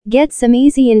Get some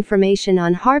easy information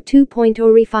on HARP 2.0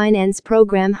 Refinance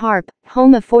Program. HARP,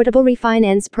 Home Affordable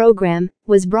Refinance Program,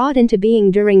 was brought into being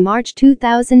during March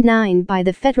 2009 by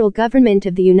the federal government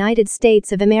of the United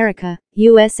States of America,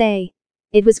 USA.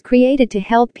 It was created to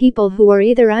help people who were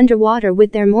either underwater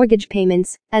with their mortgage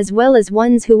payments, as well as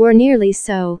ones who were nearly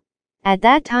so. At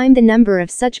that time, the number of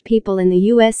such people in the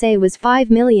USA was 5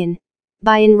 million.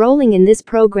 By enrolling in this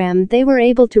program, they were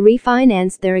able to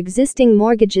refinance their existing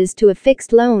mortgages to a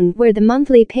fixed loan where the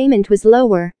monthly payment was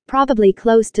lower, probably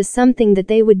close to something that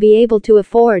they would be able to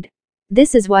afford.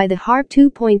 This is why the HARP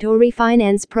 2.0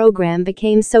 refinance program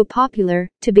became so popular,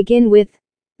 to begin with.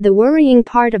 The worrying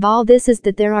part of all this is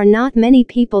that there are not many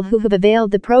people who have availed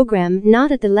the program,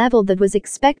 not at the level that was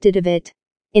expected of it.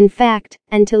 In fact,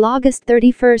 until August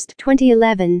 31,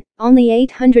 2011, only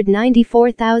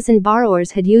 894,000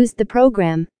 borrowers had used the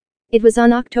program. It was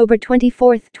on October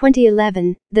 24,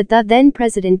 2011, that the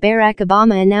then-President Barack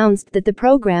Obama announced that the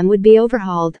program would be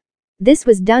overhauled. This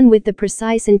was done with the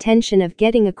precise intention of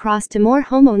getting across to more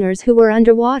homeowners who were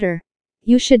underwater.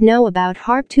 You should know about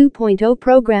HARP 2.0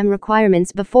 program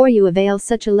requirements before you avail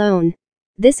such a loan.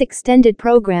 This extended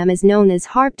program is known as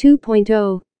HARP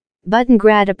 2.0. Button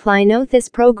grad apply. Note this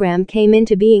program came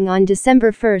into being on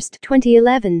December 1,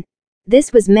 2011.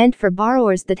 This was meant for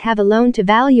borrowers that have a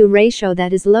loan-to-value ratio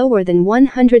that is lower than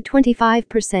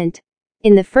 125%.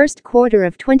 In the first quarter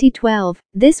of 2012,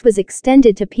 this was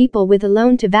extended to people with a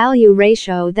loan-to-value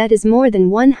ratio that is more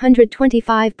than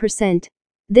 125%.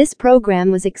 This program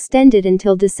was extended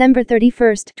until December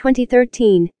 31,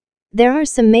 2013. There are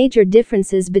some major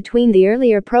differences between the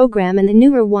earlier program and the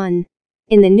newer one.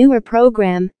 In the newer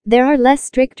program, there are less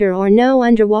stricter or no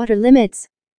underwater limits.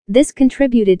 This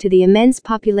contributed to the immense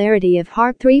popularity of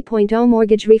HARP 3.0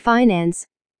 mortgage refinance.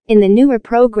 In the newer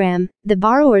program, the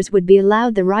borrowers would be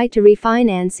allowed the right to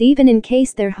refinance even in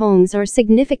case their homes are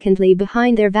significantly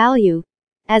behind their value.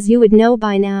 As you would know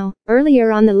by now,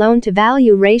 earlier on the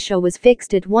loan-to-value ratio was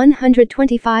fixed at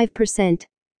 125%.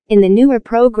 In the newer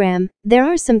program, there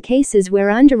are some cases where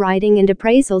underwriting and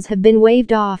appraisals have been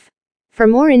waived off. For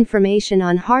more information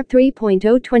on HARP 3.0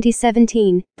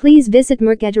 2017, please visit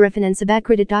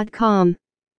mercadorefinancebacredit.com.